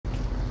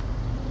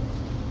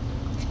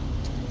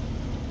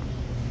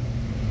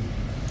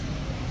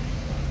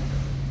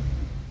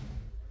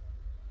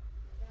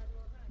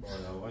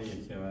آقا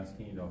یکی هست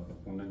که این داخل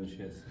خونه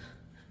نشسته.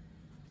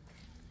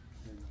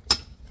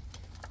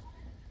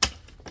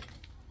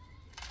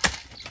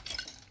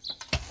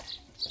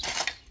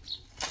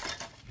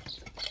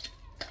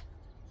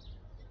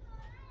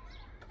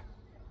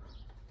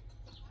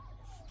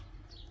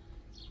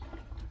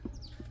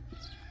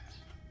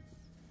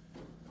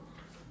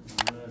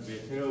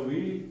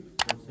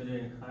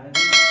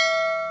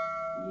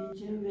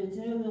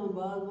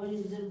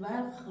 باید زیر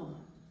برق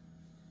خواه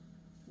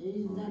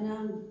این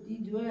زنم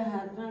دیدوه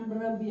حتما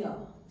برا بیا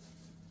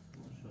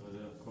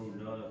ماشاءالله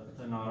کلا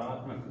خیلی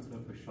ناراحت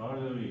نکن فشار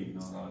داری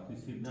ناراحتی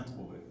سید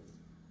نخوبه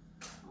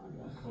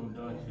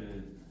کلا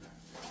چه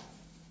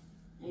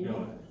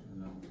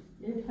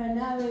این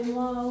پناه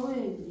ما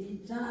اوه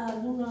دیتا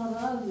از اون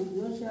ناراحت بود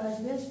دوست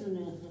از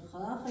بسونه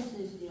خدا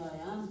خستشی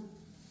هایم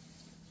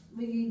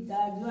بگی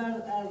در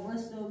دوار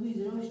ارغست و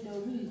بید روشت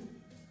و بید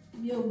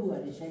بیا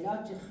بوارش اگه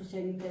چه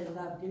خشنی که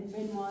اضاف کنی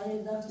بین ماره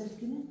اضاف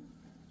کنی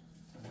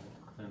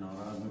خیلی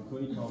ناراحت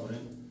میکنی تا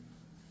بریم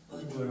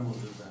دوره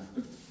موضوع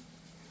بند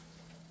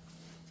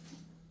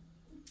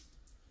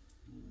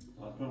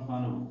فاطمه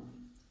خانم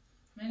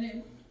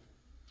منه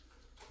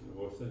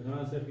غرصت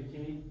نمسه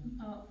بکنی؟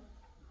 آه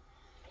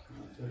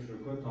نمسه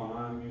شکر تا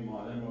من همی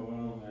مادر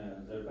بابرم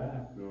زر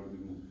برق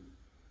بردیم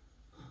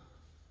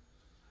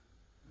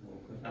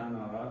کتا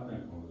ناراحت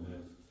نکنه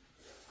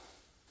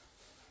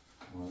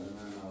مادر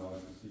من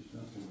ناراحتی سیش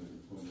نخونه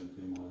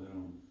کلتی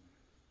مادرم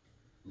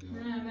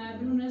نه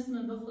معلوم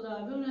نسمه به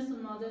خدا بیون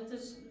نسمه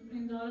مادرتش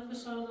این داره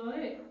فشار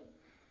داره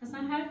اصلا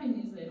حرفی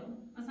نیزیرم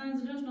اصلا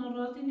زیراش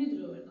ناراحتی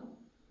نیدرو بردم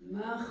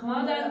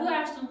مادر بو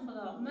عشتم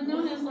خدا من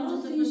نمیدونستم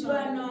چطور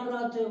فشار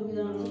ناراحتی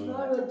بودم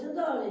فشار تو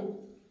داری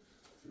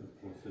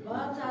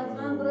باید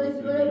حتما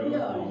برای بیاری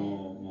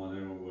مادر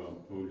رو برم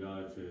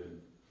تولا چه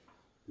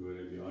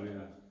دوره بیاری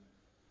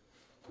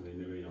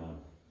زینه بیار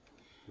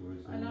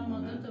الان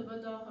مادر تو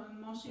به داخل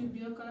ماشین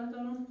بیا کار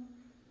دارم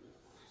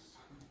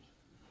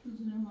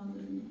میدونه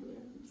مادر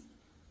میگوید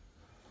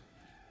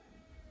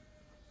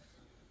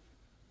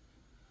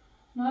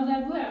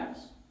مادر بویش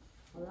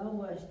حالا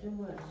بویش تو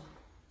بویش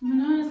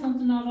من هستم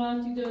تو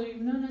ناراحتی داری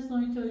من هستم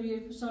اینطوریه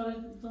فشار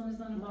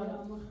دانستان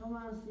بالا مخم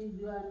هستی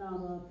دوی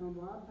ناراحتم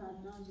باید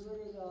حتما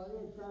دوی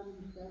یاری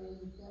چند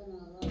بیشتر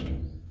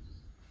ناراحت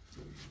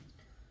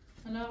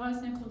الان آقا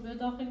هستم خود به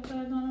داخل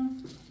کار دارم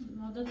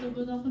مادر تو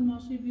به داخل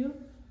ماشین بیا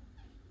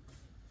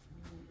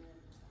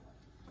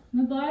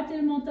من باید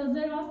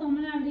منتظر واسه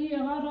منم این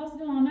آقا راست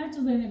به آنه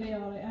چه زینه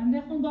بیاره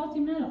انده خون باتی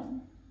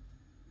مرم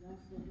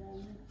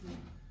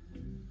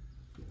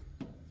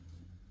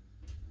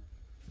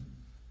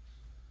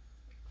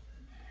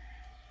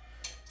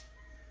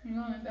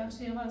نگاه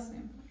بخشی آقا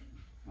هستم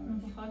من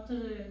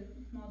بخاطر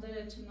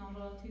مادر چه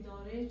ناراحتی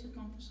داره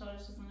چطور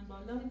فشارش زنه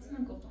بالا هیچ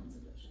نگفتم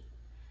زیرش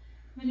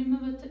ولی من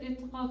به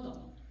اعتقاد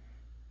دارم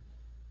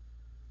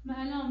من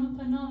الان من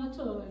پناه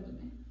تو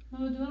آوردمه من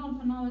به دورم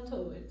پناه تو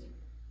آوردم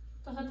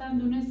تا خطرم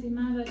دونستی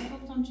من ولی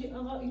گفتم چی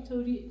آقا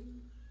ایطوریه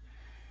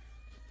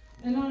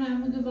الان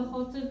عمودو به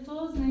خاطر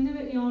تو زینه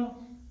به ایارم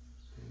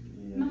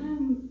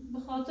من به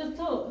خاطر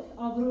تو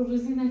آبرو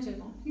ریزی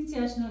نچدم هیچی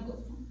اش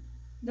نگفتم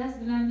دست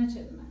بلند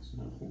نچدمش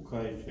خوب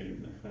کاری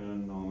چریم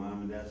نخیران نامه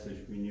هم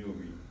دستش بینی و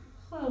بینی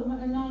خب من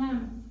الان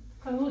هم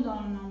قبول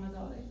دارم نامه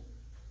داره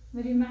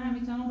ولی من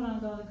همیتونم برام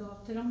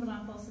دادگاه ترم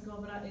برام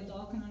پاسگاه برای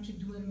ادعا کنم چی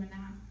دور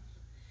منم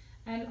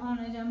الان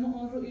اجمع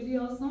اون رو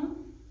ایلیاسون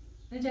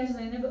نجار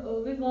زینب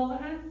اوی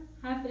واقعا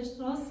حرفش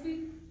راست بید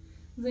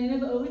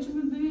زینب اوی چون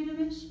من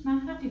ببینمش من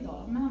حقی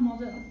دارم من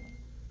مادرم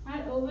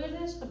هر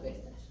اووردش خب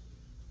بهتر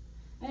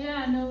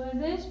اگر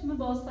نووردش من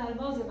با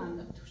سربازی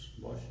بندم توش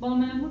با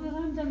معمول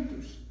رندم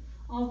توش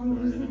آبرو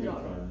روزی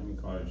دارم این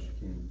کارش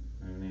کنیم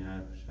این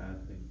حرفش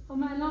حرفی خب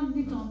من الان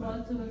میتونم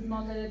باید تو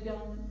مادرت بیام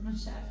من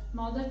شهر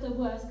مادرت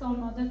بو از کار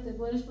مادرت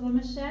بورش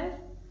برام شهر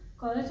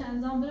کارش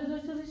انجام بره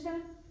دکتر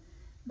شهر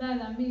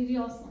بعدم میری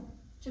آسان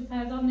چه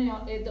فردا نیا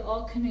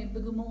ادعا کنه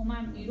بگو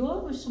من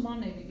ایرو و شما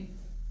نبینید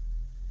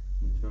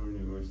اینطور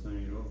نگوشتم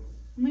ایرو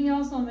من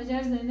یاسان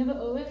بجر زینب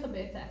اوه خب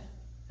بهتر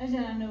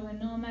اگر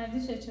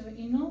نومردیشه چه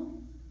اینو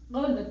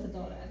قلبت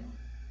داره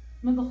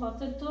من به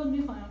خاطر تو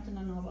میخوایم تو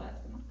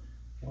ناراحت کنم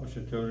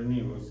باشه طوری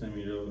نی واسه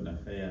میرو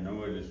نخیه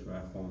نوردش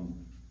بخون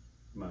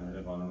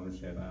محل قانون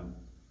شرم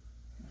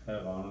خیلی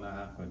قانون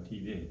حق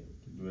تیده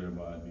که دوره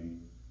باید بی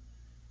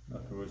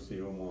نخی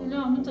واسه و مادر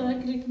لا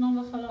متوکلی کنم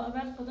به خدا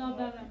اول خدا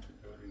برم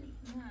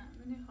نه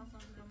من نخواستم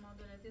زیر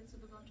مادر دیت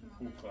بگم چون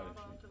مادر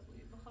ناراحت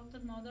بودی به خاطر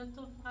مادر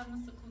تو فقط من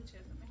سکوت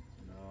چردم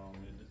نه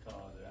میده تا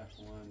آدره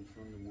خواهن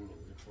نشون نمورو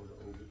به خود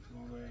او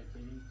بکنم باید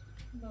کنی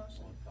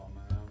باشه تا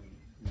من هم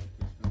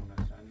نتیشنو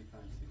نشنی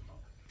فنسی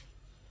خواه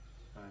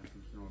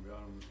فنسیشنو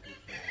بیارم میکنم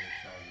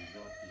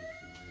سالیزات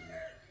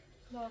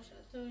باشه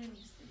طوری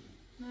نیستی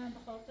من به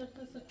خاطر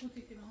تو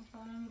سکوتی کنم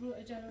خانم رو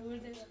اجاره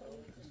وردش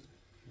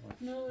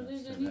نه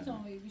وردش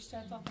نیتون بی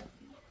بیشتر تا خود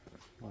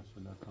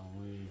ماشالله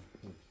کاموی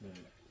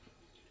کتله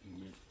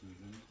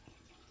میشتیزم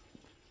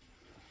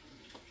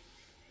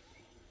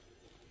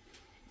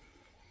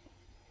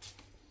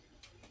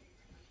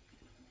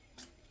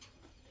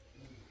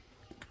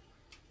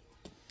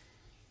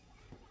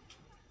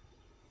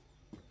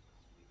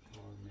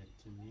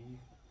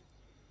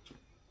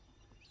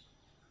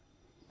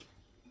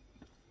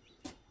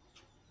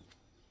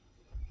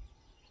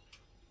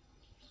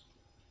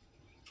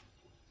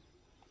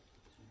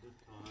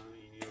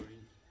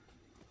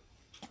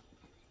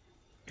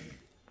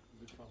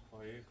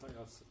میخوای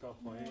یا ستا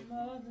خواهی؟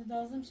 ما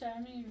لازم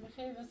شرمیم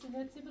بخیر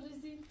وسیلتی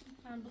بریزیم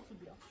هم بسو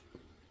بیا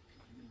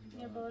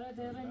یه باره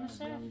دقیقه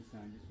میشه این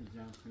سنگیش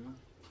جمع کنم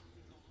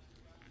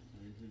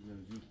اینجا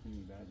جمجیم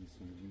کنیم بعدی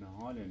سونی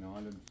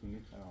نهال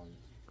بسونی خرابی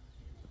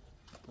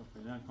تا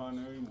فعلا کار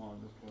نویم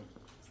حادث خود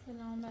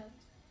سلامت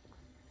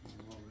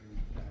ما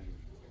بریم سری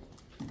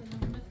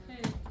سلامت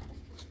خیلی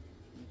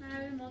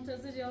نه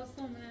منتظر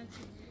یاستم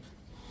منتی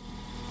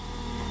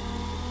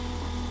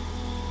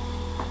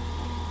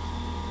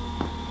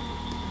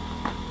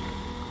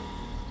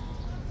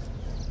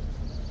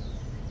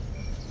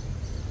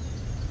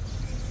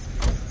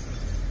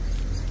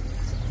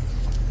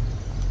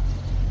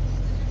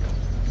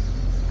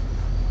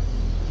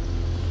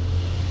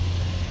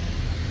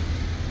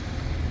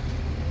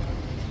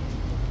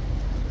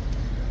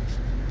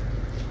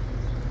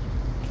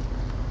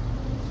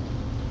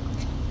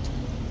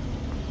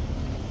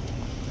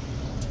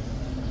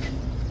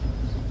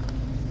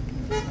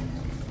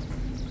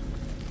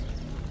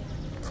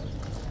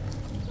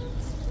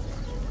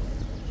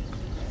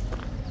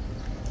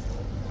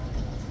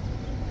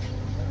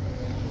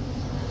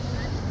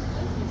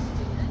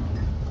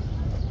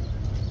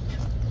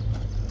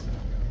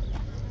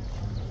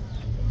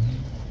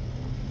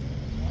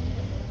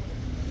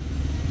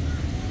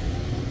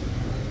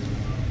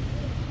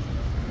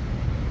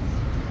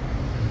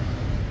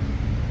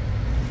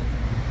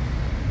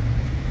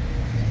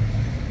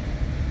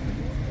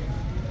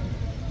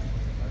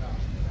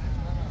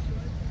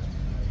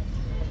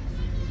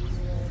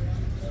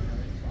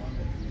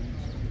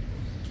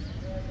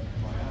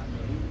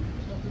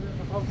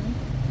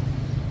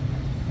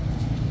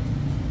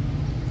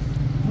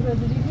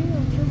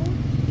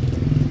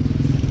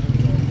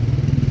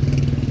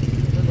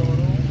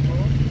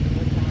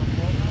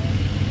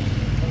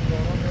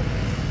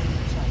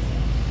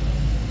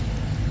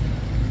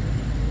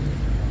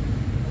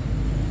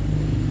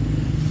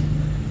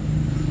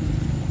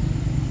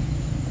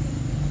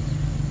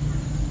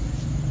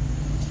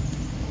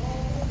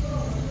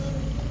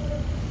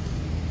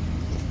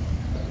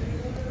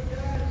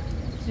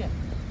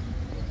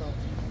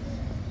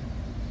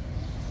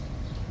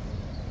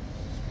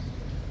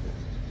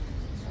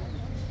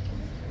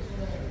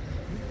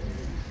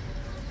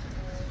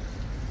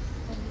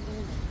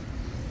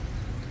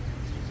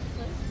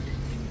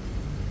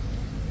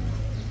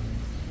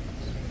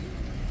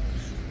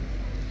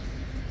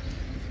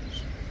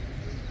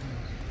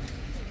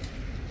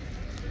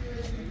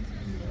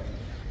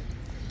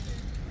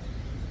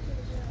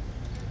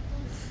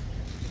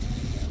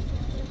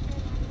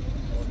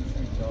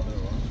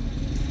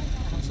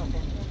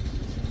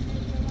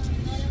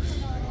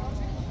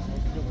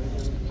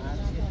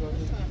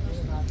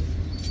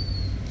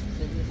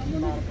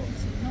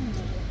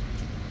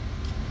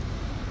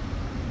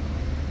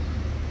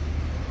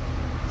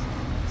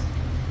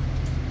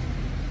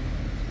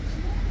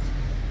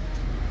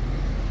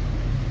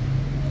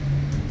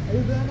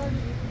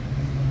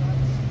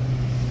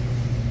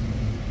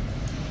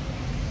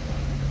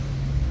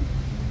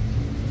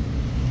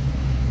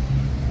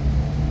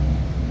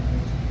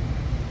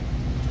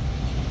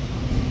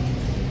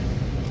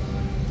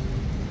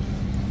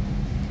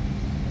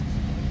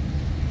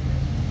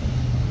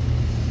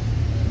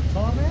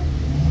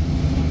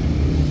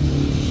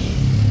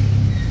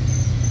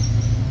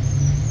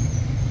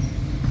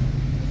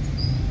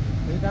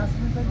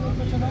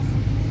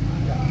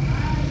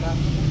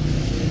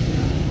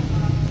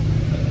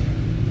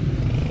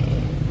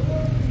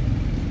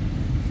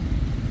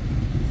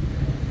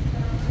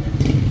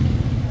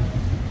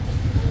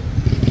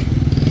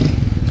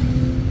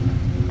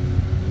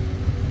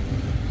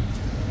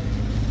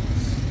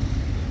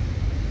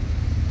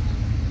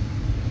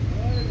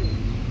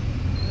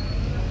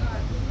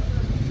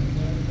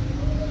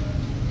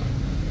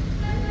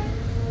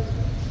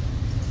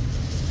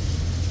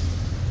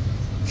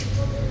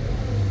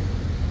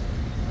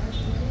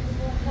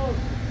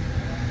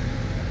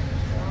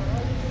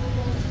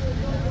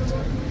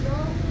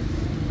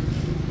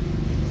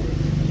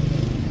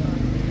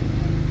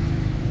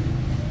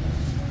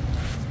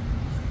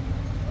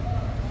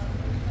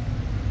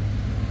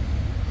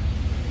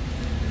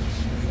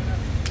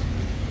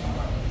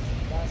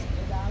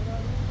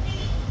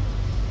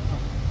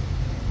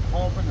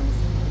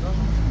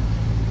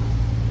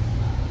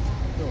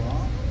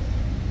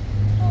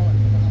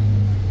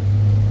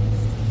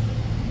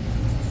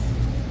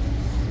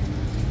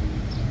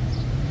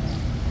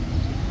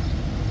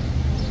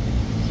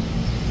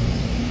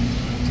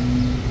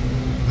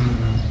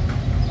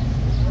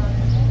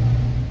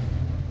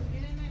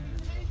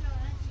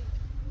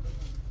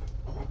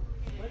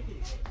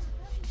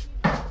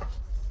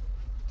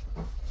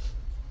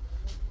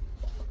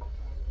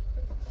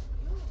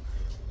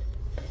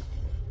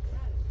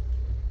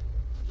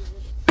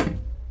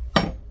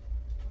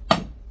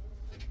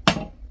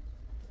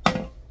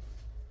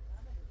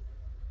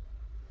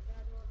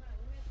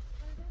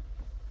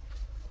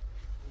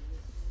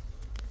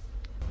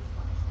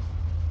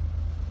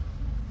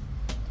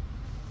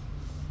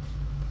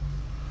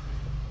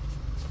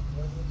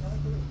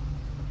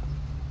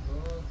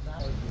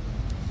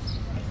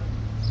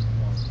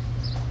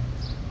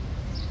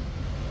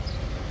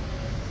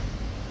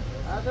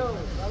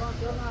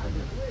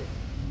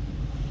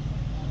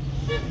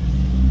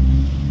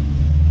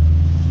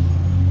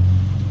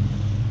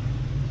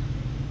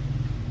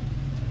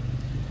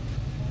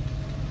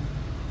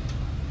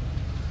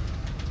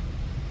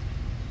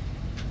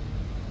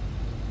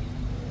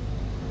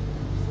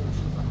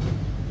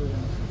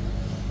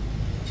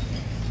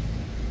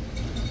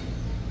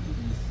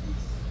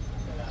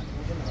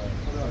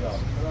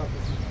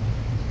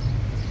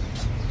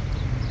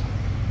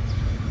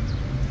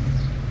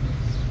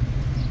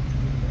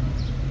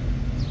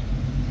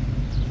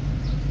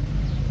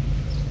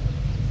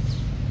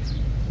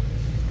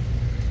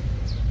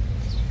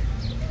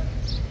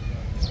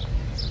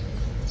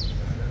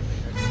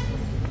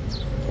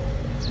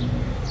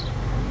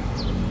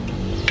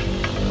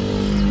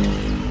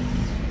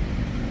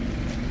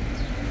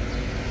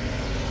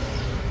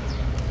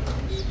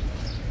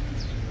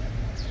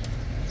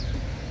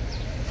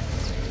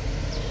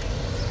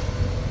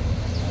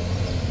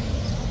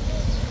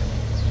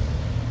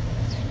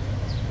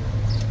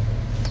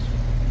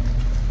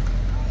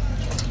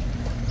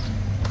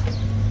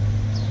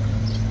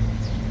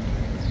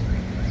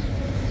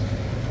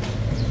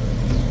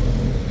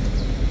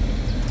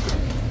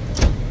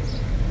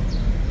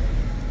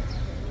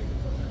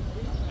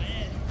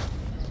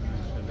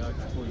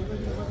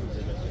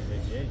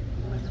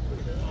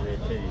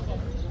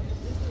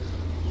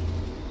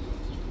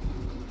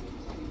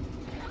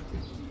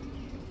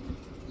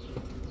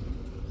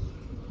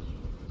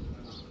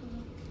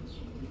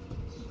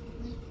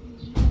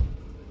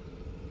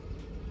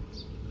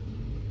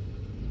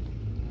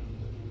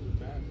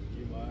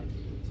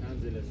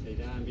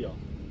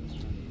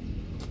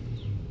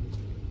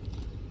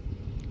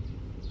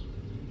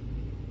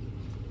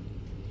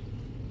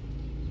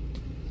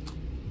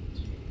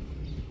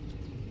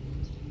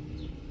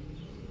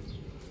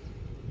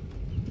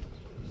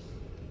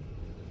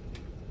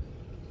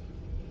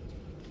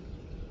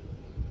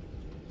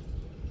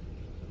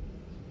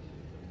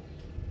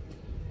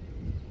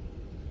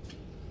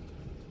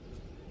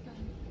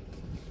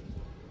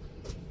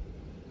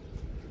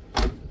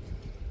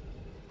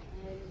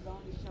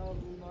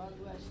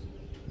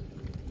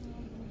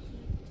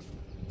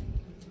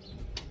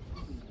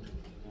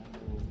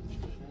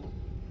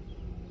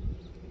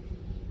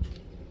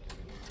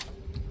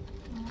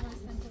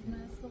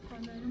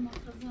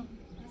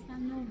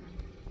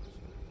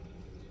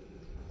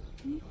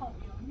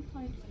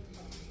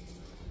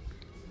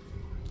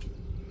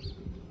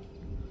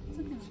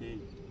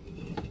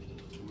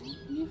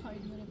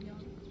میخواید بره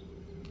بیان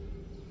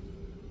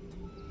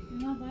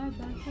اینا باید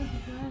بچه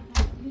دیگه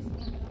تحلیز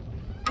کنه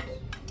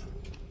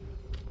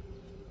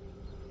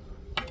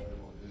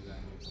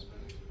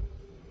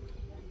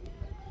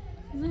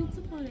زن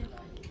چه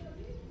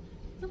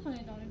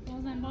کاره داره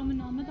بازن با من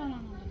نامه دارن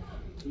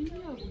این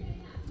بیا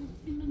بود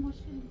سیم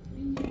مشکل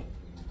این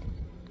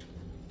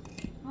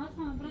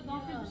حسن برای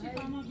داخل بشی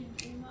کاما بیم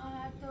اینا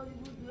حتی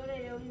بود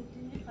دوره یا این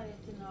تینی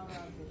خیلی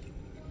ناراحت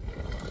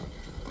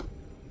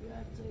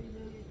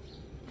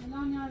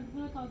الان نیاز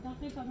برای تا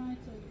داخل کامای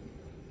چایی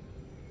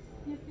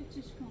یه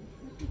پیچش کن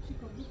یه پیچی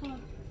کن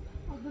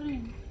بخواد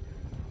بریم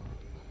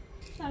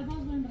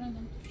سرباز بریم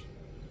برندم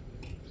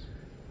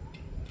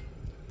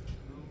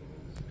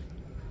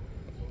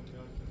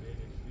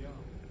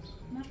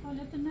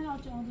مقالت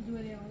نراجع آن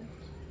دوره آره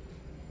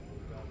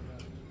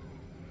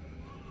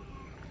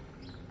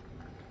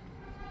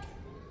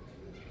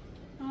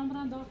من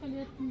برم داخل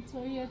یه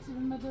چایی یه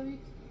چیزی بدوید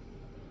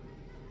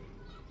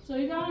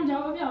چایی بیارم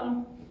جواب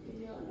بیارم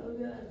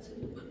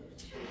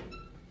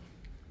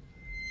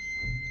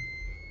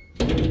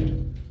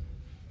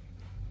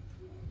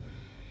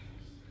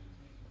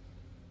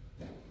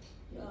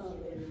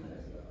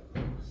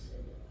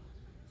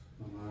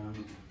من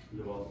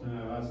لباسم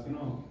عوض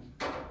کنم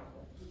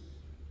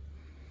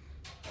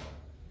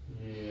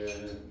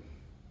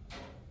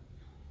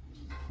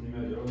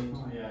نیمه درست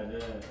کنم یاده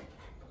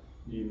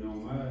این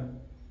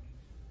نومد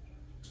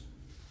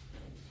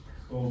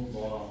صبح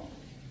با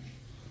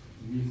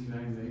 20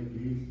 رنگ داریم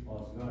 20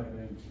 آسگاه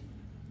داریم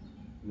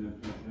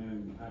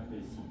نپوشنیم هر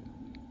کسی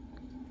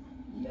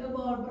یه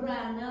بار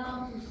برنه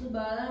خصوصی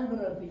بعدن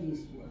برا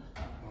پلیس بود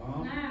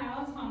نه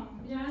آسان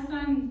یا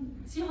اصلا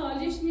چی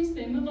حالیش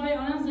نیسته من باید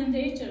آنم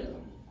زندگی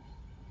چردم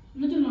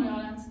میدونم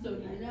یارم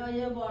ستوری نه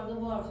یه بار دو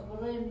بار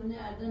خبره منی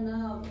عده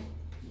نه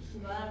خصوصی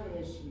بعد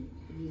برشی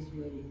پلیس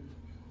بری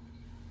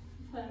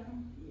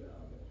فرم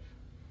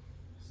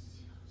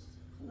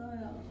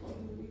خدایا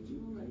خود بیتی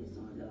من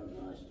مریضان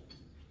داشت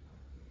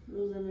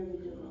روز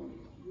نمیدونم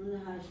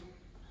من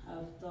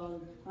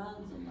 75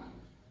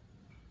 من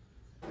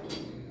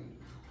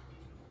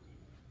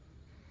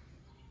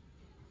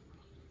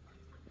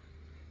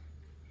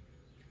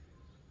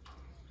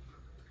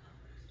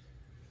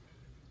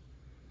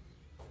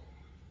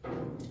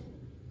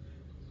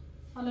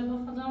حالا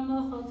به خودم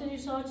با خاطر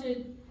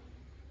شاچه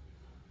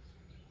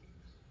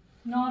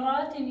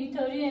ناراحتیم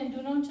اینطوری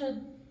اندونم چه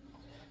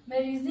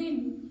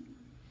مریضیم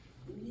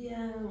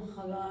دیم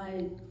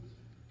خلای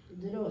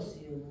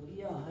درستی بود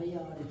یا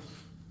هیاری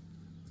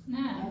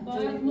نه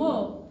باید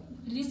ما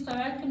پلیس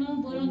خبر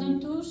کنم بردم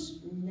توش.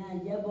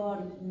 نه یه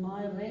بار ما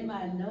ریم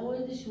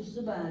نوید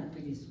شوسته بعد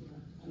پلیس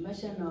بودن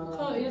همش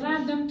ناراحت خب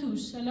رفتم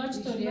توش حالا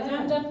چطوری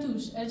رفتم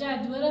توش اجا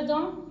دوره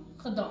دام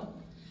خدام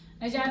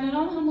اجا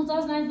نرام همون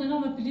زاز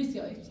نزدنم به پلیس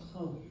یایید.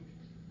 خب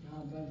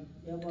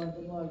یه بار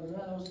دو بار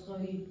دوره از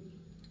خواهی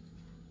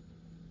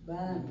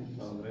بعد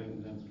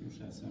ریم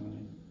توش هستم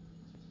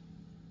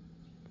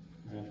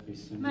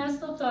من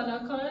صبح تا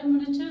کارل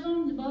مونه چه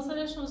روم با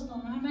سر شستم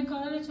همه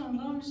کارل چون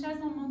رام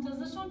نشستم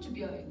منتظرشم چه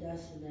بیایید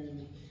دست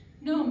درمی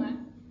نومه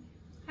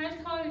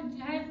هر کار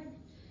هر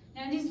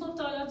یعنی صبح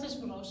تا حالاتش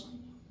براشم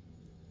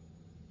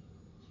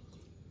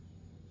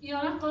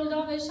یارم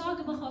قلدا و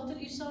اشاق به خاطر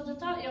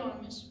ایشادتا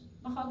یارمش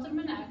به خاطر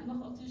من اگه به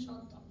خاطر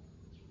ایشادتا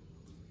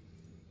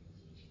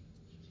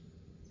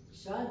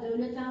شاید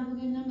دولت هم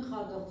بگیم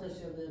نمیخواد دختر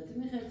شده تو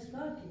میخواد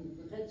چکار کنی؟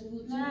 میخواد تو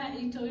بود نه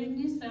اینطوری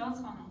نیست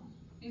سیاز خانم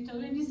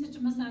اینطوری نیست که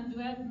مثلا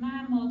دوت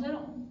من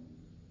مادرم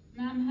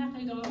من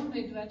حقی دارم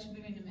به دوت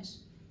ببینیمش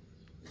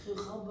خیلی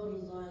خواب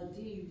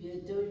رضایتی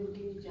یه طوری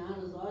بکنی که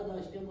هم رضایت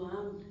داشته با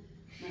هم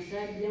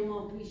مثلا یه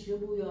ماه پیش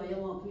بود یا یه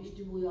ماه پیش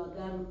تو بود یا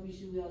در رو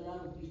پیش بود یا در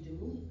رو پیش تو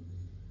بود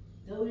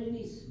طوری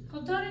نیست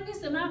خب طوری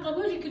نیست من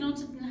قبولی کنم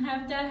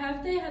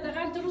هفته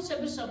حداقل 2 روز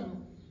شب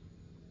شمون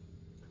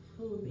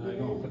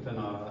اگه اون خود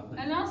ناراحت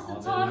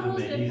الان 4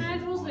 روزه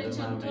 5 روزه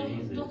چند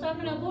دختر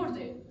منو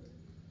برده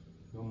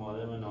تو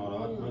مادر من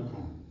ناراحت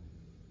نکن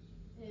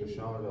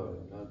فشار داره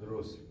نه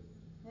درست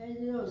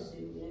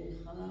درسته یعنی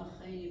خدا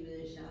خیلی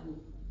بدشم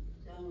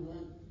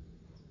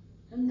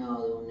هم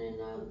نادونه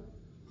نه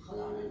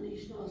خدا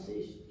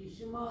نشناسش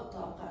شما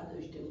طاقت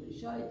داشته بودی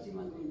شاید چی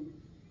مگون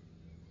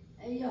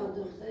ای یا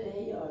دختر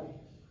ای یاری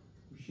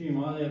بشی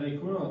مادر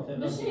ریکورا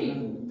بشی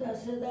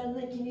دست در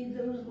نکنی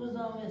 2 روز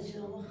بزامت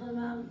شما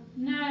خودم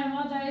نه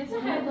مادر چه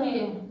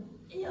حقیه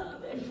یا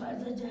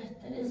بالفرض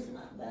جهتن اسم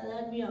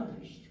بعد میام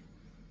پیش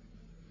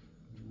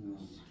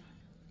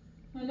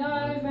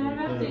حالا به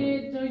هر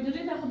وقتی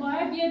دویدوری تا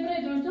باید بیه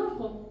بره دویدور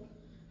خب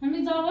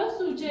همین زاوه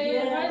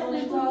سوچه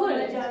قصد تو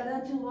بره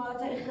جردن تو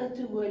باید خط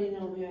تو بری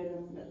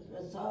نمیارم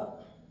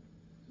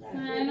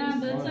نه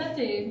نه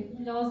بسته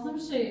لازم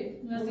شه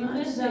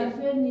وظیفه شه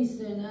ظرفر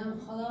نیسته نه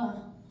خدا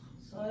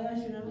سایه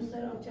شونه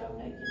مسترم چم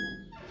نکنه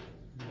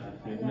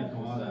در خدمت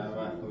ما در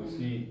وقت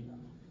روسی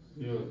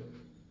یو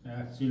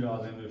هر چی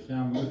لازم داشته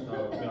هم بود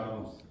تا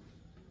بیارم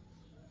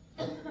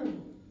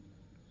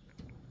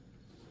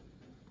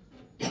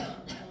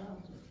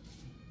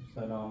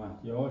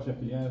سلامت یواش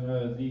پلیر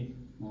رازی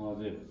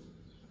مواظب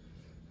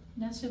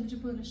دست شب جی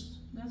برشت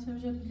دست شب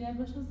جی پلیر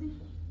باش ازی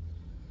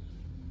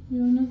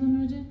یو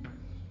نزن وجه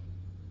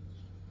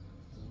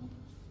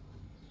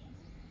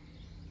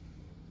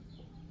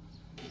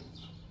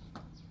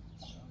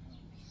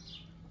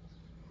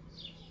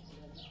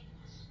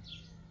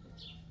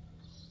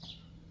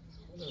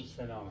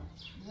سلامت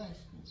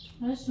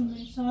هشتو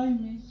می سای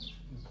می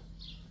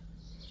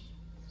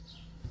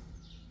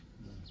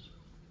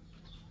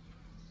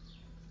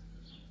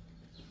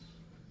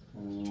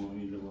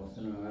این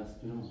لباسه رو عوض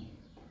کنم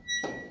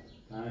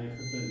همه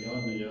خود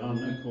زیاد نگران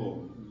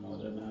نکن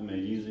مادر من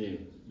مریضه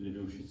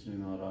لدوشی چه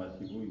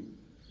ناراحتی بود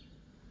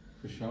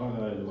فشار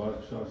داره دوباره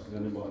فشار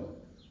شدن بالا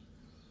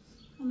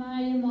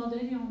من یه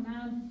مادری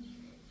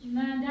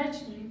من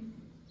درچ کنیم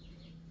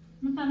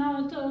من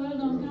پناه تو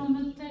اوردم کنم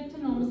من تکت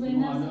نام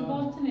زینب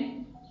باطنه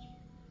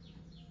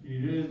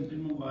ایره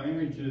این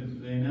مقایمه که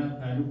زینب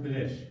پلو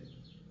پلش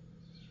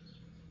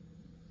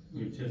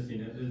چه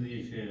سینه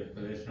دزیشه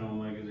پلش را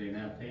اومده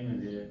زینب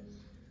تیمده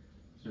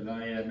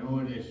چلا یه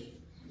نورش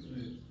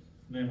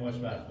نماش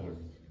برخورد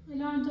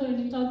الان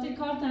طوری تا تی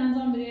کارت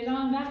انجام بده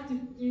الان وقتی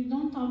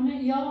دون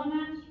تامنه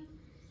یارانه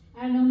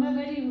برنامه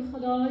بری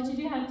خدا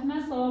وجدی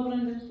حتما صاحب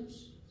برنده توش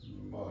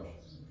باش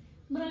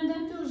برنده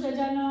توش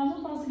جنامو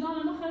پاسیلان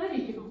اما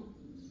خبری کنم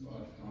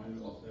باش آنی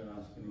واسه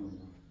راست کنم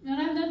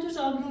برنده توش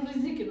آبرو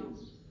ریزی کنم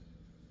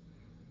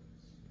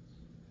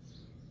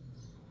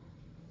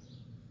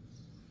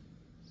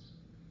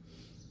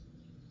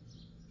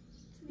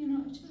اینا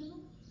چرا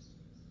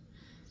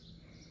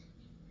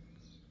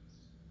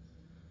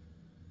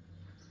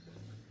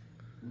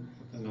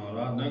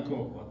ناراحت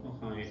نکن فاطمه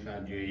خانم این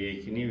خدیه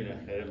یکی نی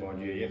بالاخره با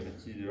جویه یک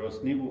چیز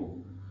درست نی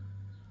بود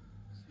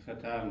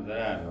خطر هم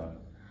ضرر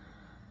داره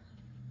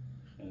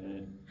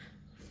خیلی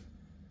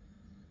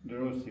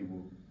درستی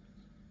بود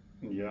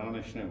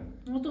نگرانش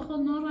نبود تو خود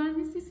ناراحت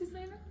نیستی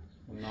زینب؟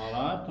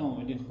 ناراحتم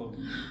ولی خب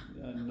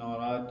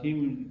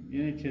ناراحتیم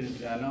یعنی که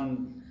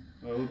الان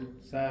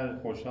سر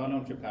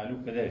خوشحالم که پلو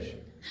پدرش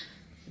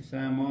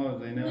مثلا ما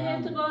زینب هم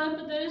اعتبار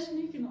پدرش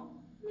نیکنم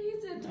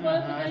میز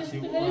اعتبار پدرش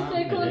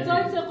سکان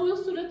زای سقوی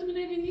صورت می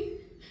نبینی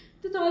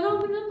تو تا حالا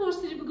من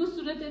نپرسیدی بگو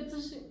صورتت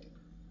چشه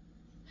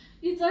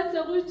یه زای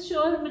سقوی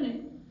شعار منه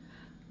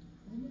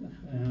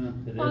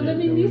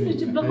آدمی نیست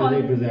که بخواد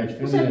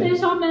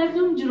بشتش هم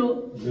مردم جلو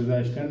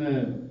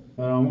گذشتن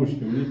فراموش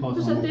کنی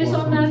خواستم بشتش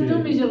هم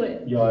مردم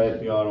میجره یایت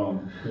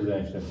بیارم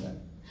گذشته سن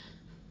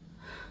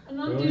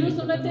الان دیروز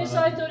اومده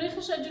شاید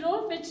تاریخش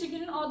جلو فکر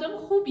کنین آدم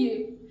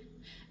خوبیه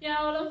یه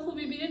آدم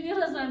خوبی بیره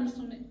نیره زن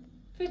بسونه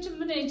پیچ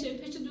منه چه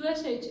پیچ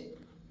دوش چه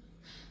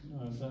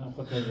مثلا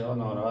خودت زیاد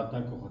ناراحت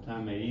نکن، خودت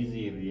هم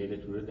مریضی، ریه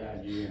طور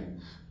درجیه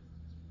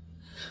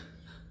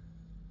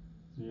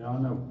یا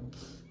نه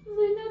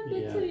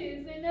زینب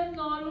بچه زینب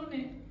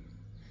نارونه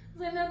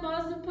زینب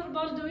باز پر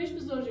بال دویش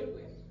بزرگه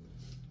بوده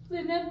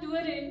زینب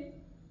دوره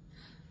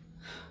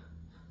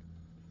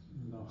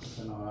نه خودت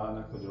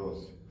ناراحت نکن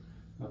درست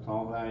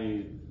تمام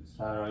رای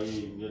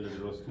سرایی گل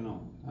درست کنم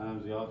هم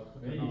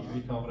زیاد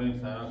اینجوری تمام رای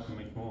سرا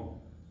کمک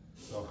مو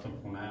داخل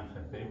خونه هم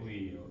خطه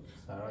بویی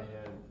سرای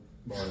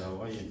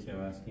بالاوایی که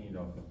واسه این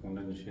داخل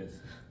خونه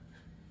نشسته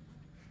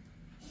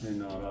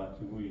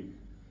ناراحتی بویی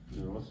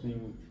درست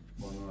نیم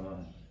با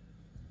ناراحت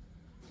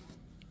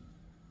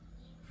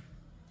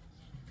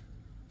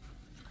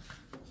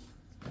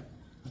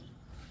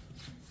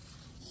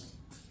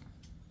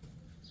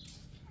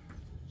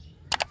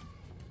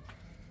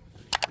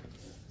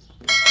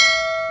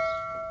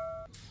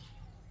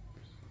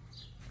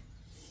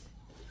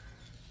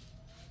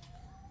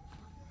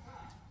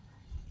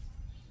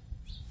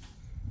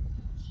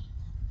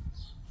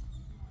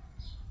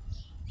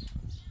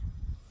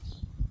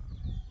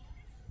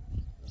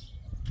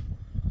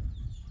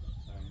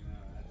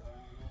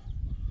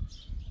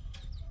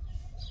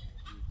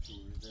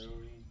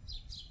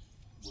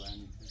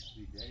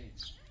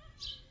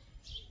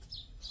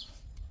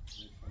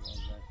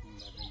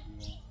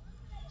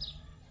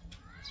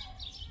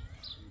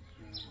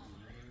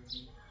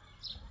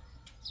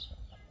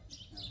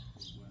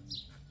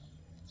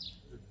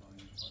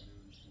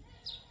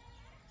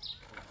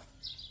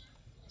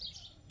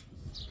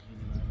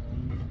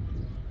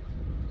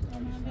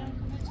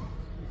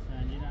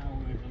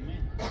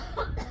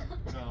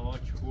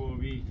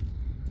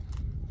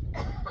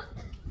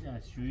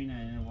شوی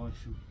نه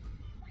واشو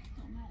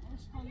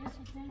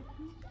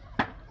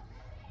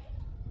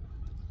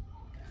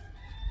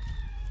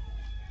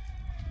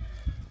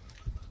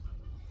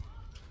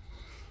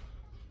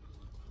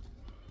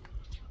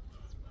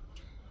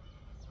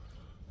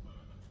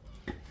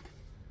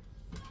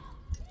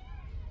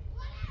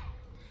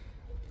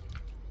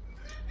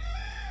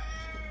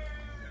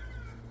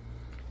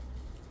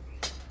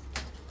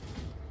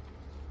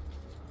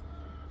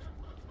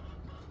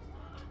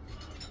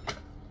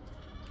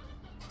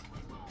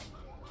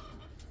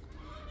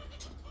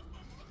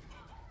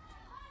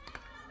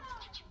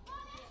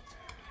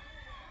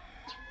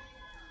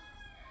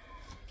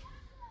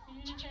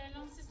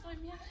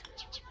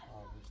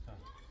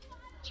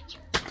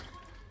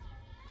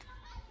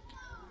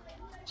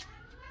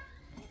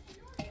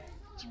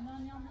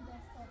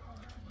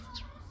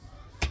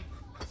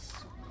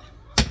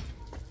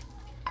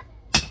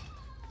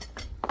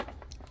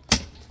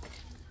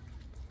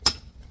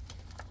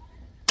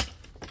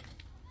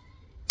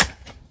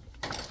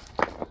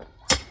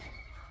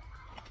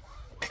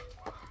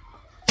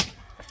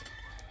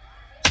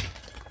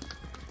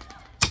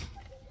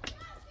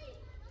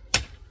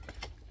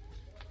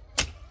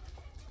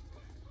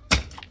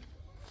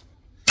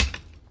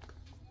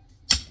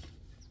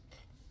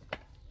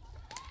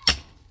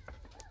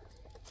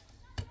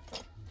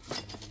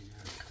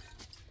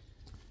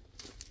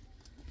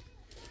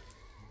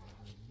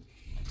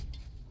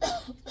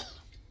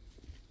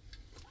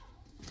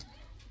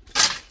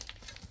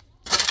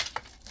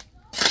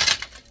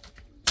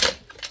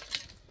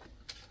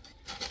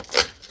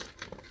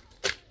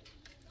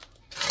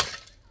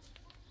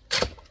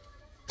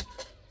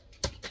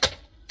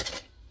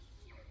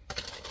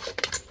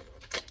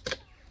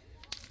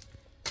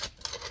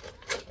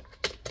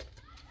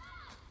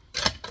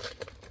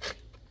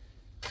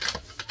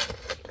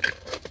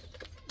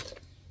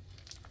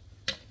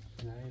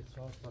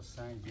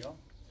سنگ بیا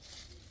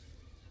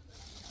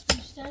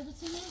بیشتر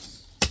بتونیش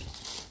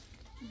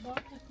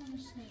باید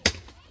بکنش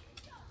نید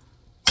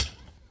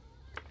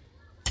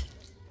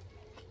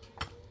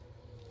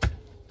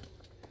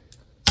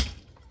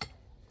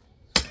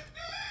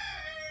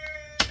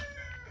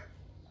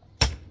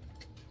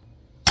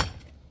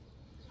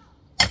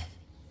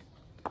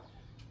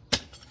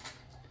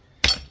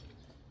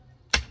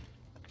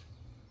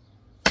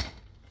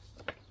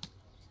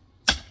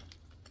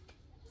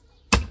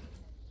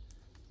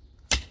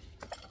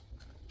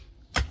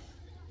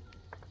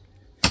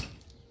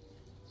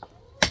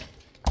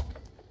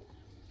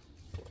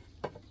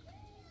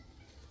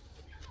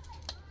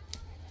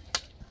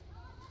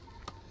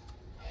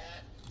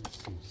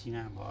سیمسین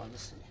هم باید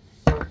بسید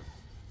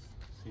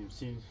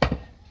سیمسین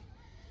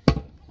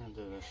هم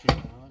داداشی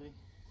بناری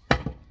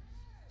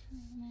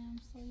نه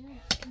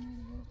همسایه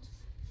بود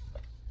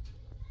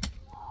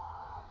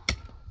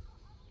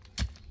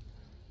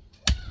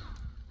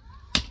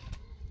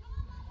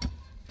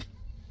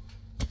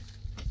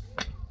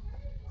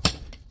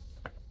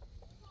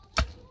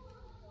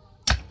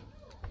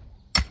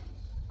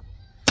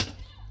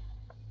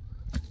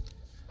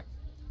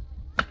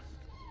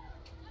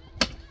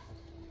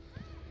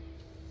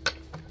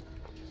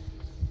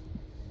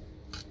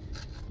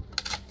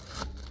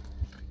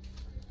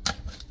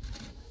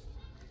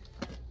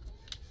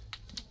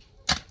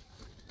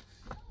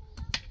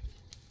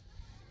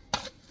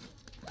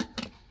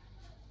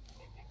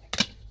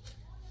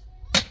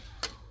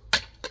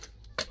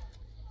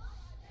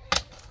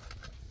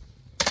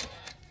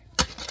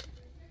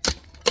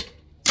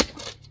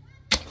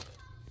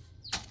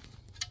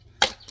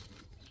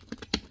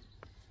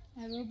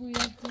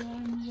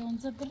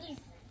برز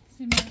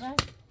سی موقع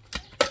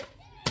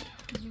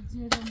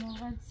جدیه رو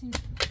موقع سی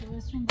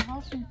تویسون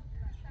بهاشون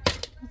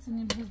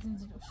بتونیم برزین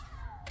زیروش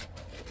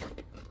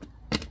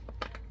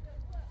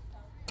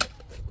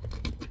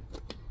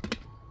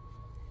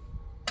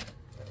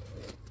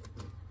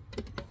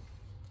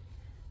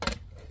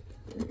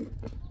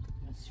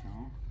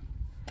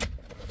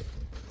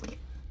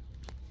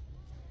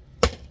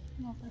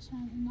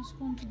قشنگ اینش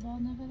کن که با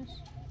نبرش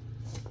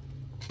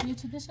یه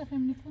چی دشه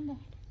خیلی میکن ده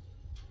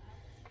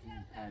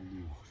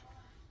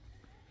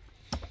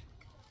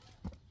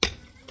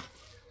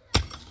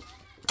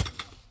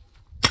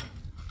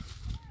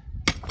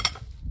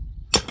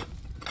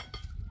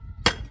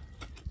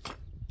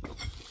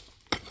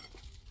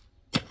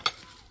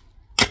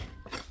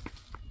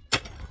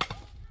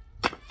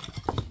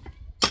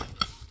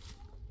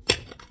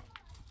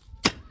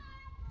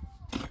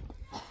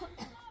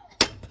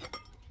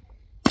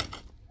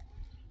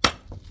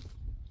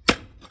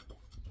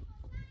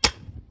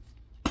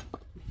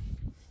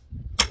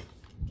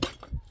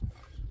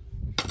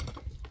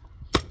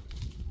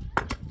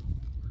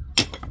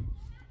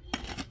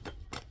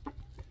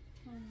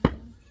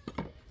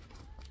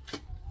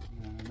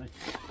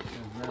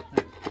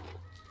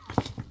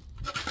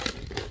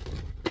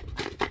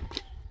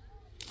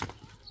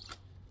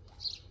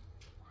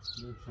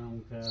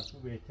اون طرفو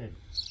بهتر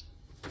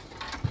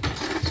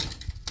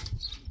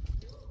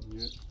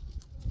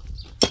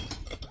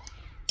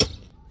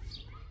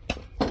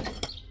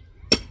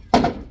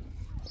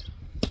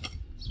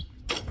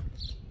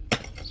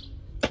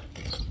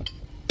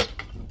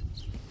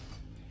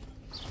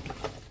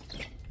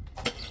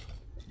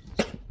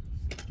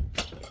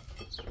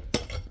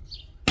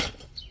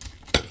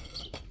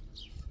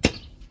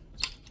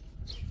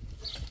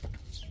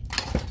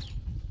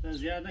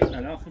زیاده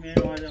کلاخ میاد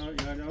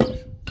یاد آش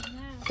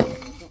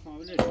تو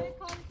قابلش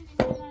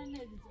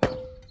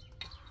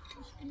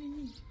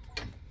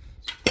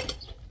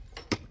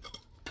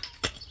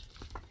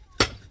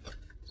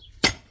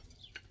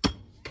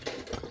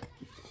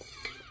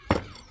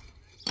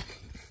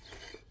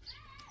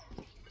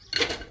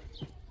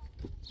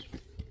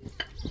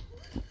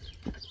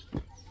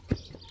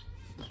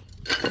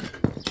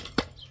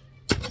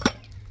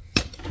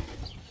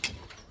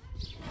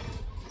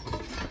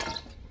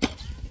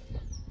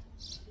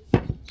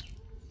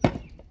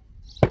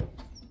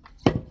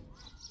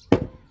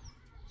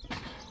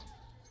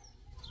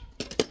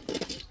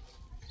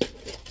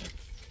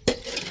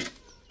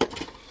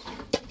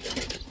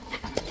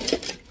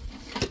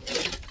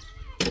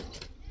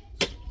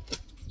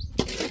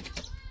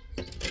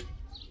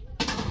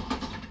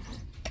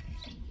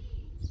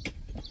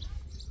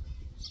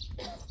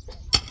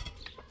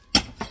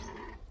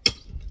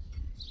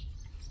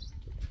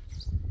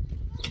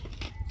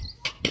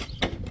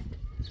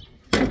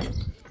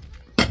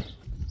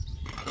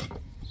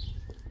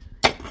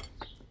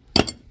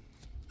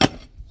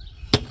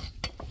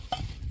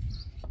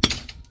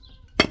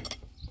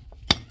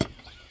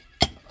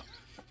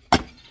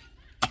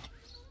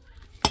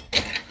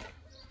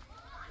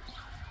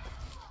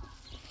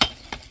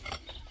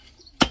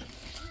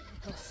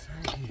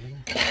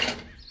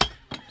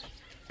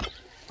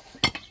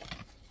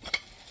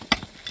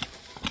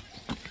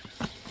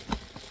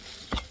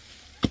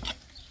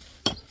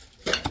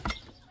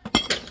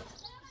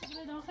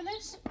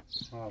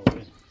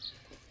آره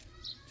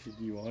چه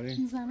دیواره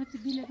زحمت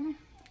بیله کنم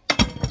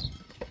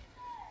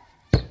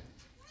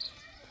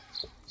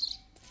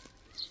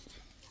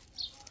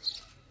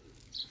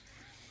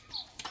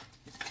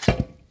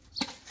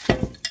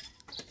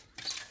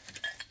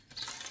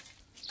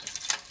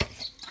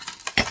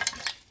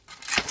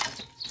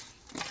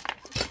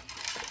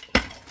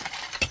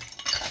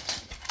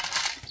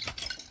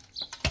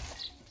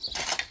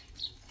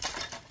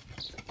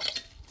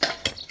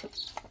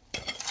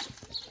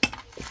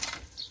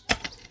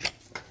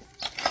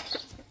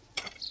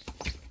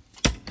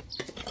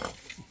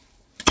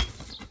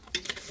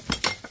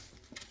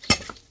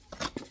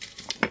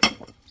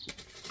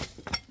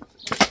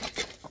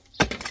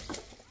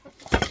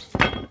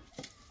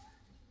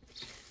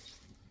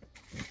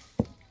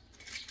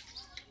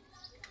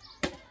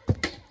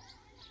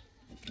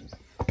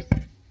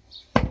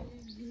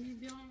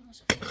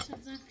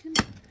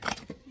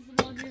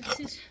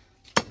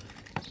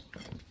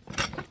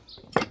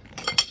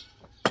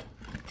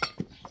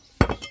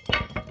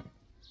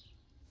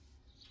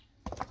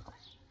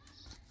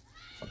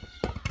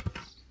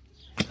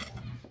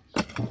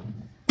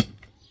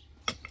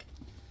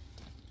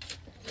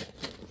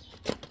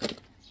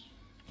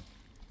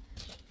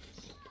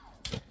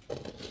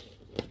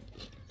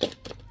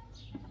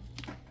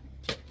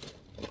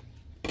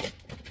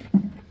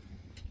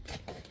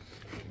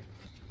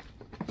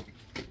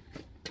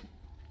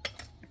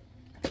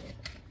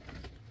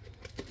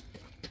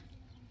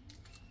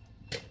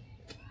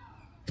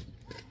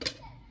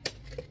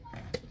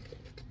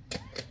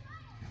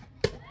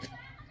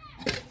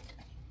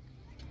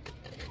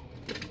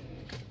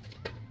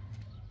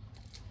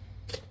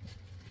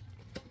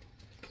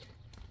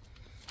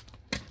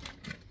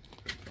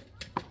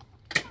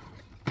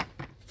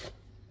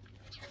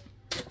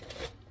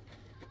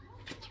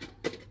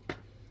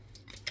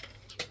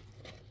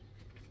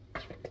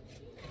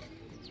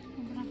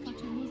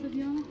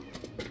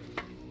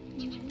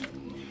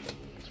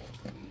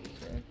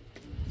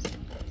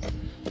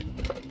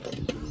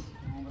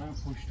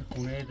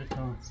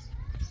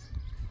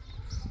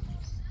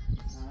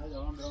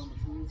devam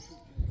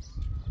bashur.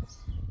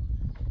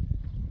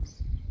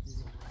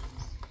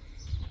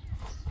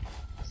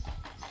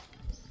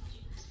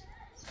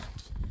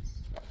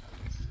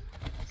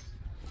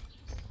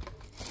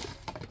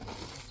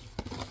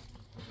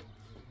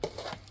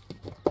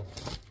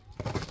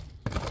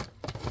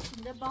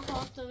 ده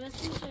bahar tavsiye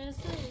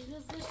şeyse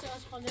izlesiz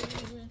aşkale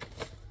bilmiyorum.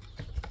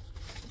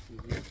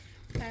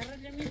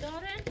 Kararlı mı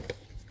daren?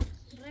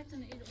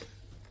 Bırakın ido.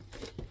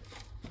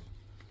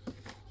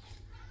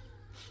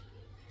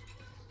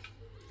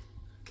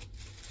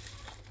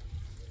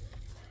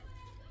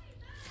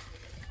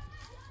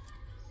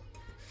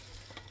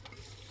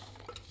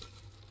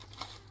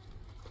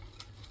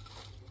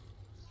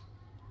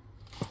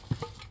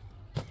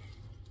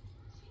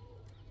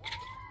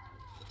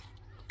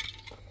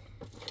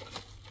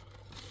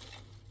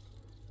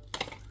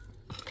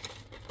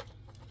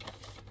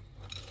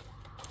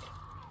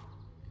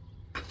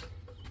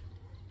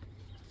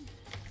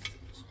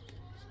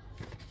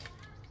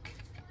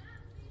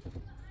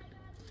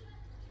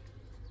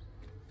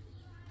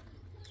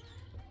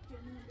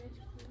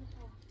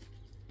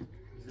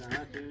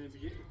 Zainab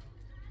بگی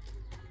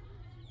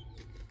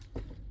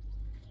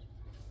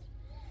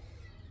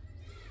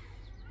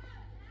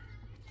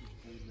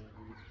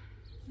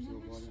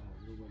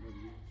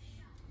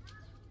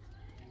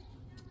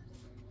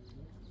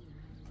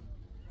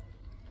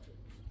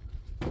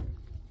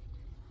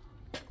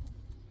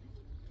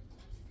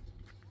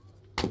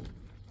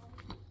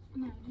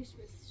Ne, hiç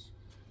besiz.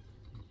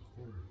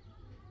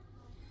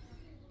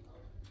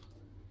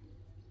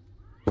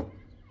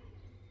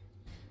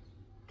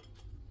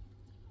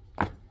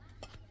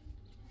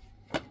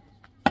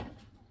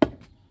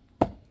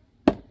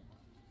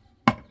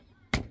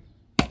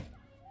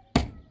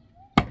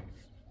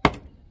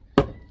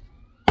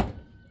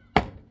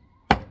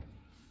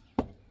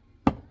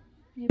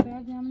 یه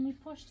بعدی همونی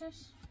پشتش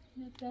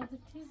یه بعد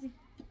تیزی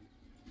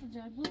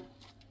عجب بود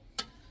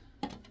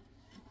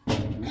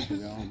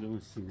میشه آمده اون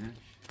سینهش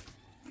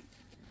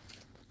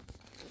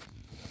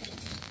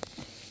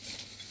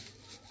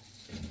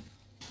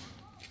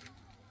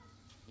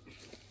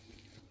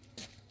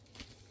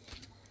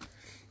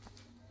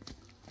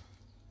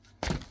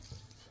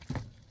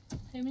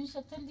همین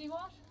شتل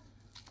دیوار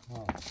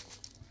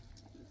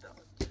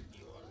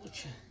دیوار بود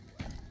چه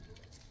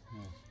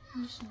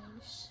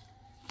میشنویش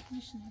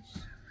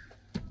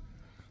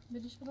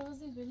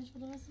بدش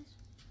بلغزید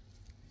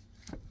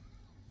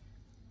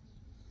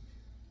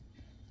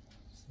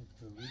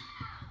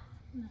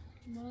نه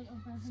باید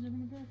بدله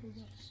منو باید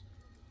بگرش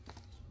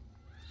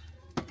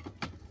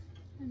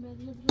این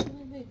بدله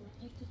برای بگو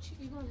حتی چی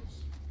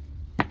ایوالش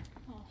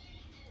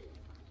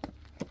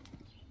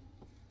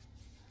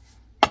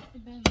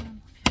این بدله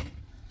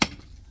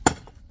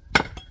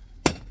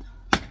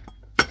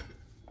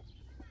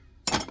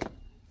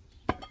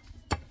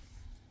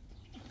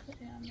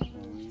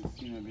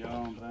سینه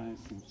بیارم برای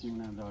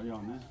سینه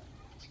داریانه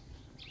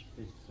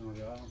سینه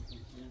بیارم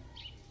سینه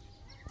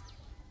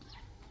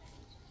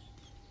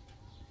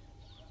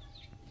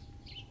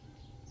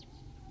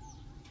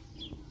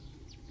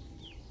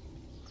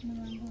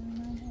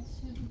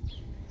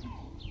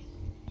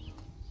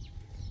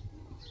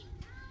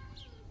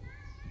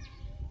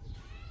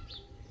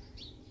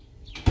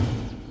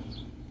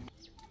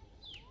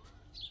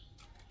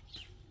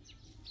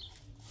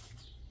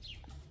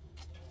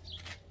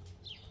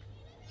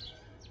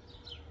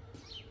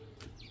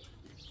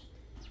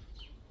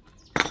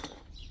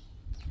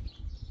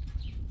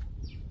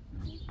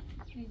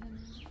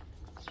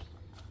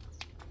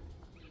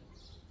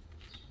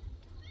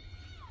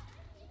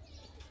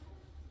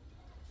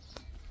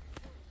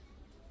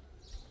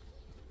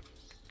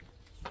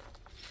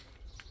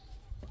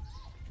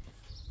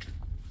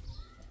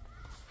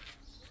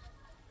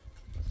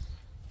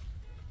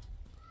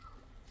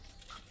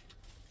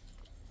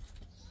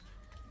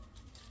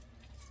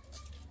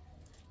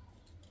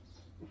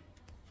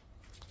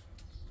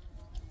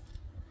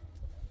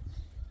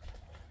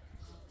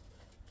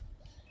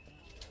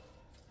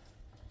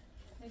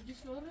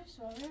Düşüyoruz,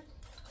 şöyle.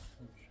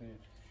 Şey.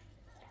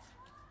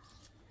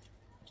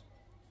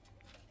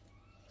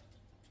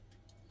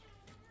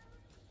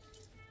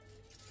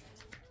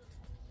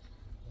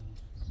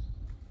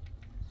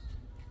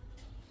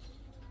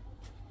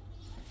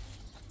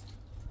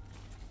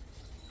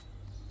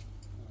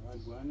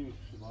 Guarani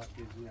şu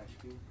bahçesi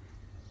yaşlı.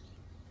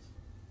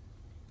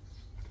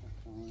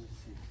 Tamam,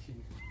 seçti.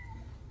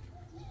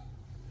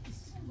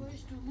 Bu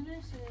iş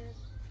durumuna şey.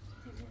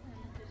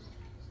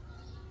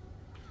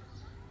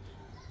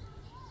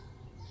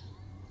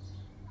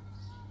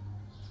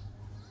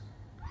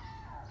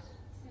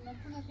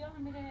 سيمكن فيها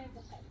عملها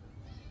دقائق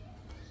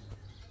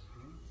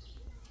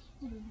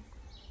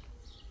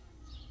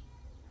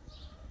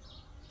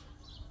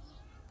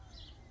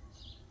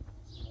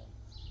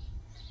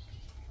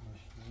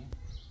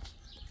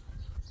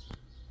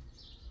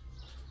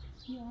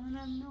يا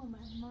أنا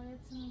النوماد ما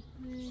يتم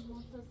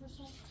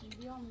منتظرش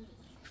اليوم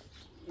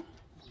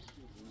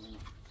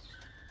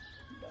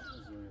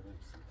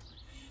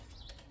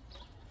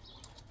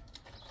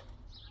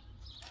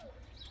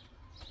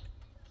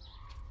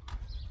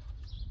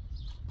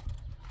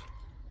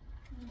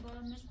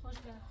مثل خوش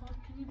برخورد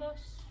کنی باش.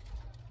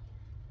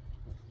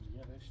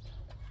 دیگه رشت.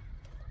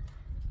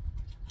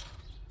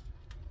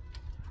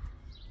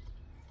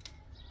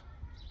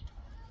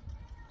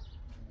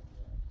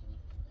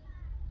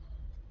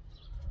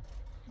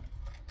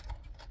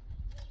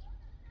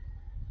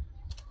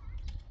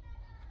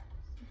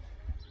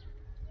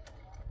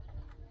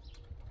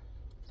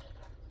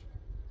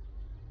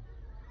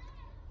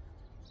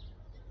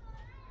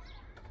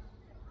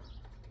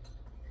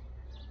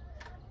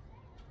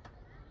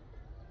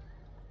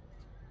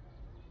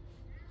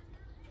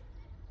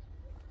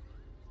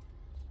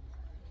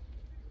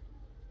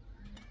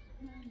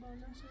 من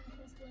بالا شد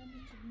خواست برم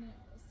میتونی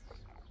نرسی.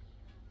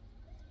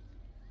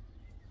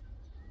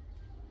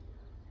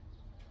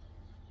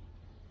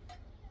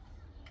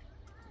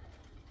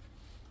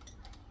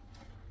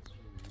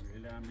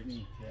 Öyle hem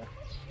benim ya.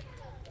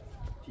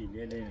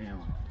 Tileyle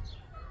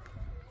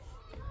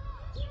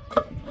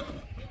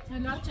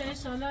حالا چه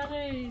شالار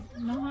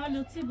نها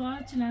لطفی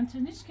باید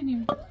چلنچنیش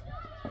کنیم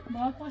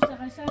باید پشت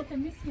قشنگ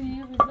تمیز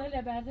کنیم غذای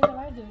لبرده رو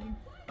برداریم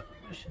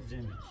باشه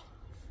زمین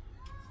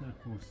سر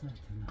فرصت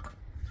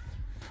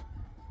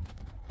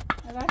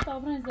اول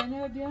تابرون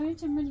زینب بیاییم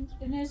چه من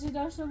انرژی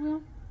داشته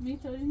بودم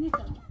میتوری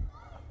نیتم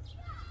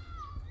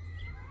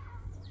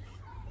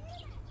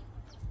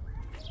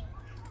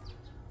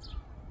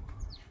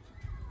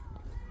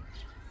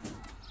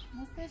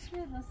مستش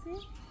میر راستی؟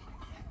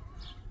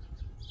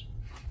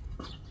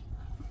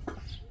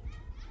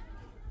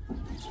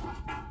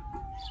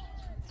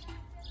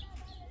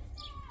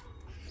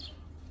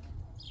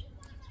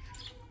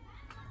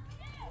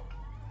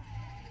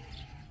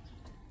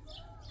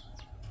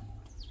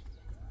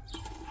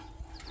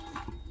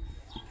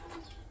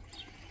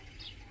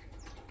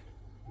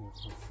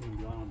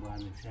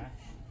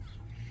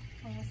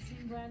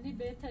 خواستیم برندی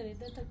بهتره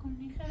ده تکون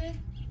میخره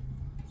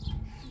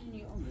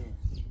نیوم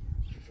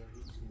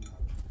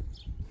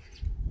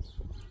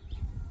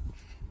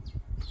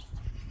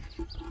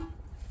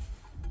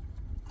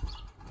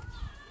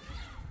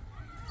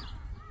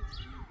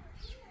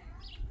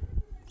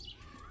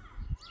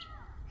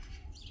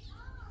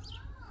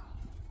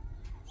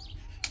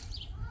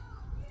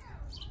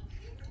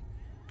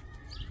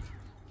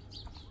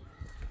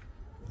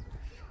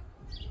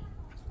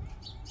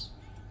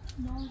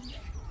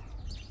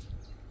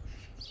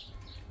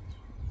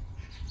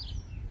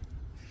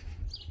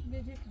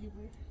Verecek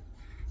gibi.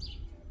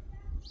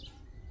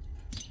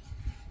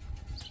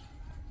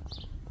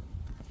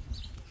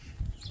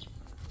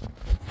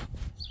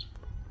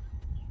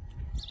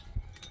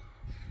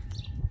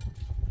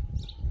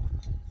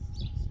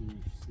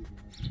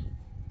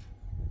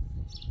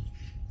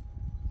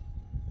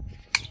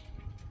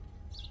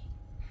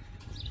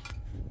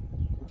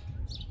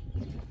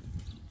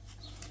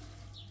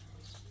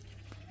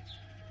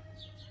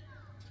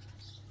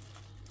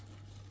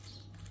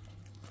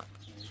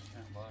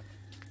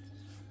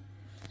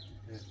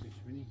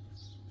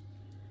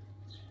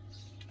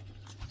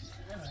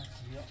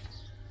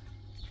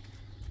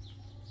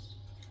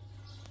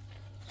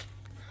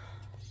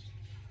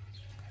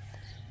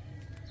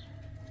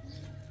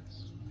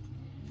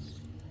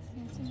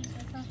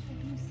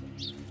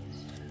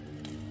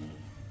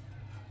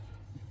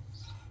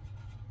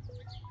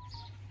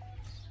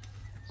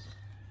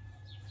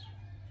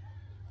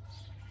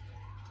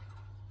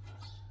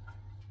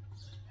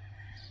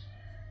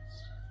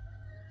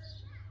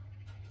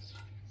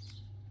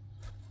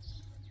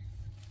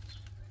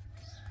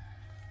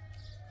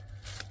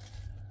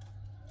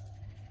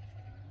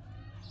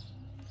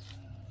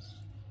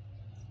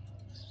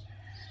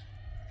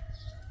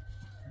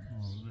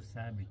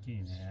 سر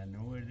بکنه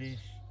نوردش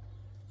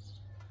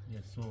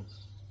یه صبح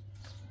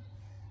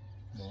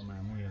با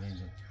معمول یه رنگ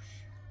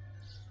توش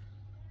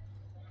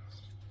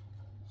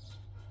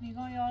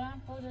میگم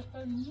یارم خودش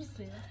خود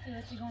نیسته وقتی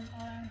رفتی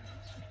گم آرم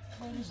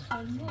خودش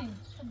خود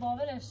نیست تو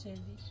باورش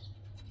شدی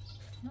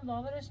نه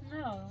باورش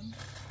نرارم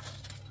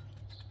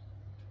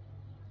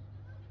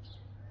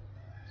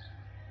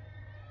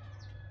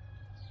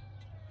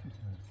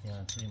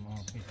سیاسی ما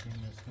فکریم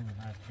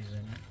مثل حرف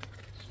بزنیم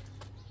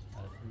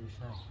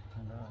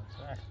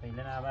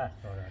خیلی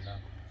نبرد داره الان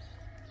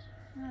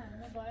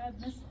نه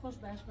باید مثل خوش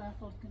بهش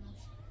برخورد کنم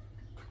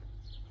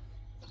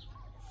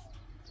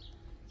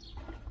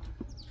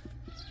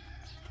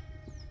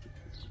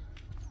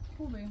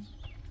خوبه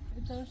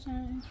اتارشن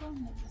این کار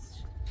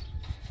نبست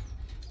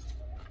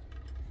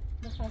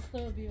به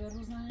خسته رو بی و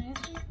روزنه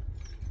هستی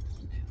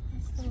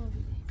خسته رو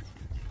بی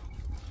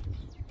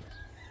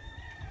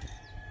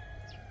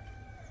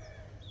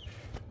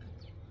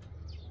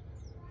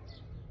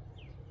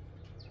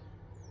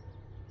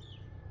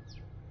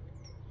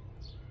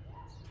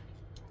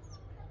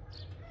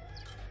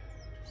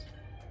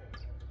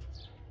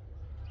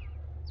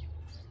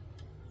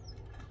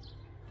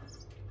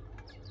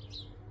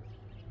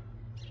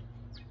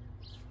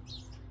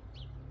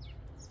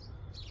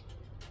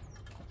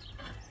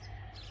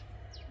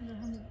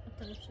هم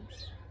الطرف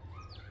شمس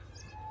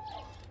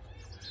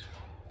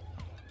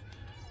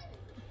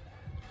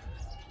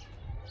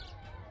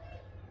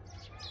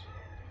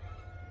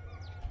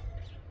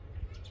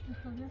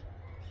بخدا